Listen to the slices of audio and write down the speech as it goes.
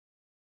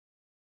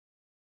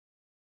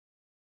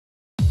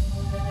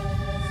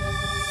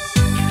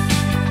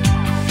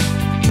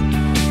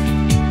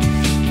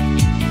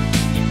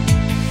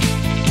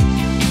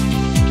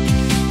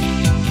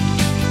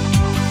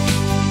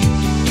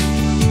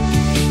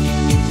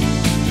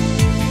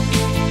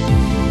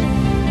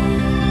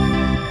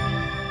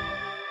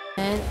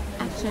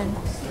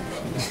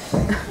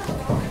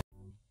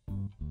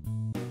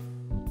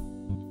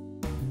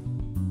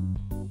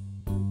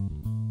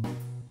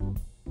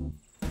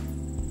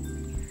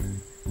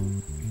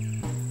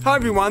Hi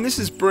everyone, this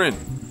is Bryn.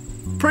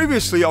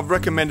 Previously I've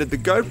recommended the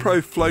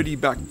GoPro Floaty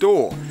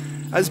Backdoor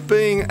as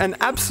being an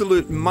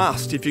absolute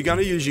must if you're going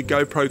to use your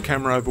GoPro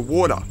camera over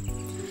water.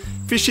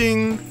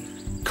 Fishing,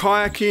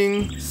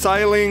 kayaking,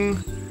 sailing,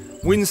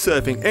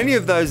 windsurfing, any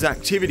of those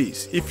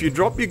activities, if you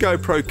drop your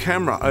GoPro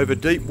camera over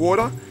deep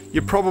water,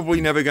 you're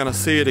probably never going to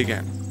see it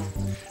again.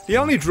 The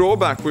only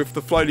drawback with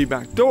the Floaty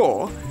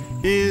Backdoor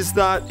is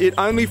that it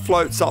only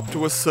floats up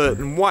to a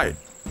certain weight.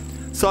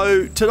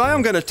 So today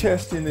I'm going to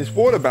test in this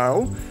water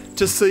barrel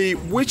to see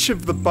which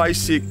of the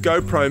basic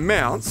GoPro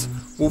mounts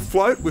will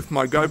float with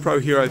my GoPro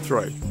Hero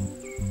 3.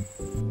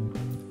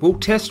 We'll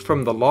test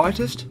from the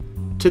lightest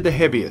to the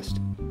heaviest.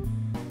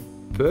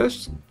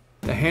 First,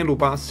 the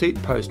handlebar seat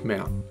post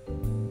mount.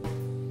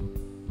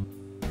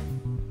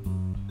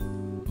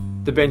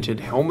 The vented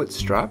helmet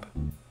strap.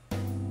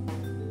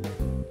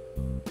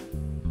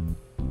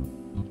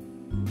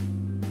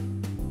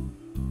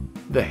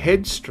 The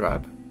head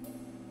strap.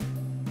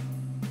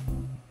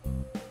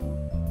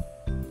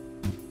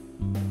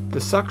 The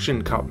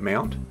suction cup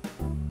mount,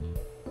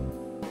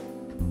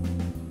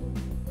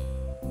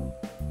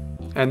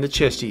 and the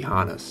chesty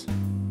harness.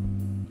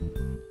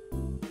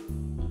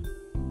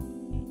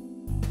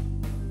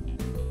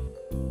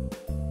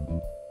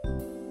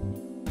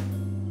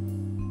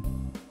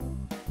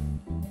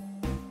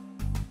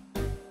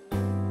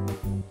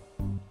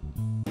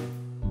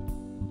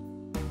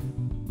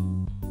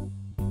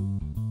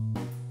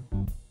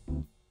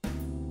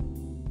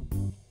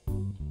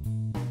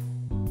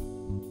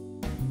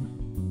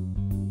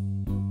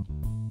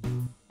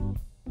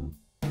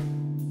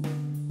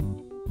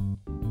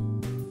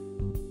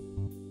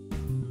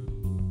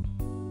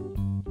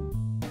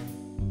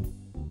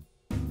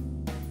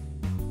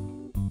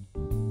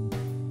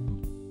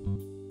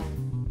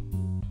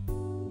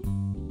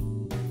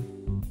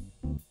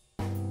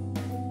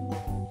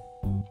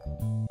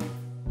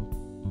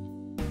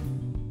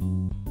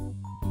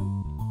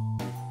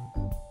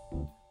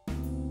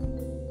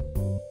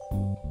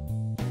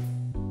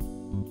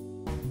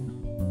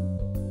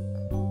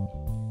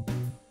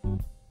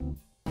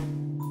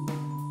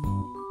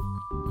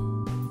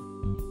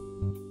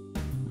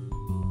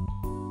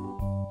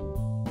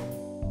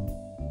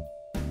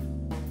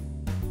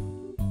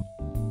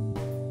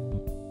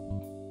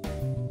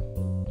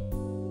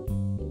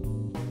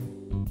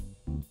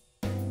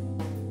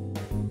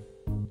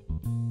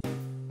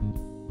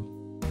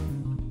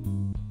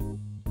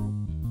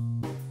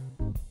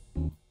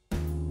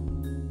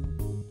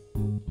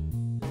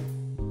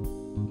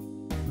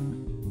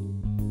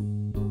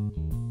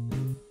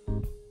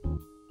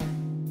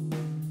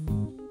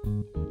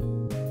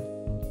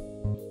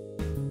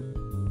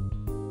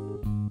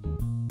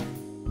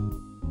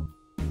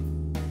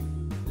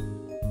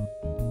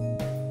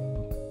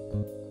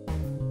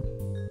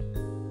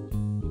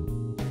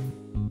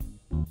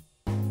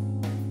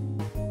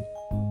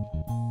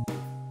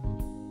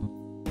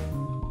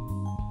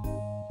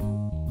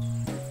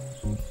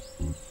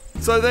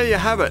 So there you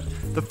have it.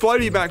 The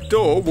Floaty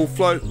Backdoor will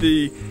float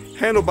the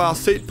handlebar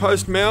seat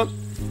post mount,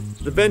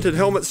 the vented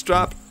helmet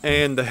strap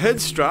and the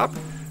head strap,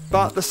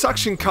 but the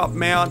suction cup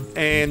mount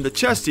and the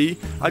chesty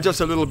are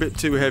just a little bit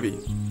too heavy.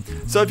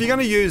 So if you're going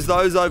to use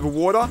those over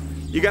water,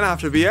 you're going to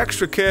have to be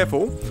extra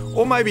careful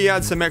or maybe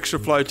add some extra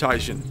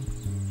flotation.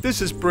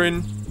 This is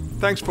Bryn.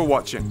 Thanks for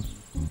watching.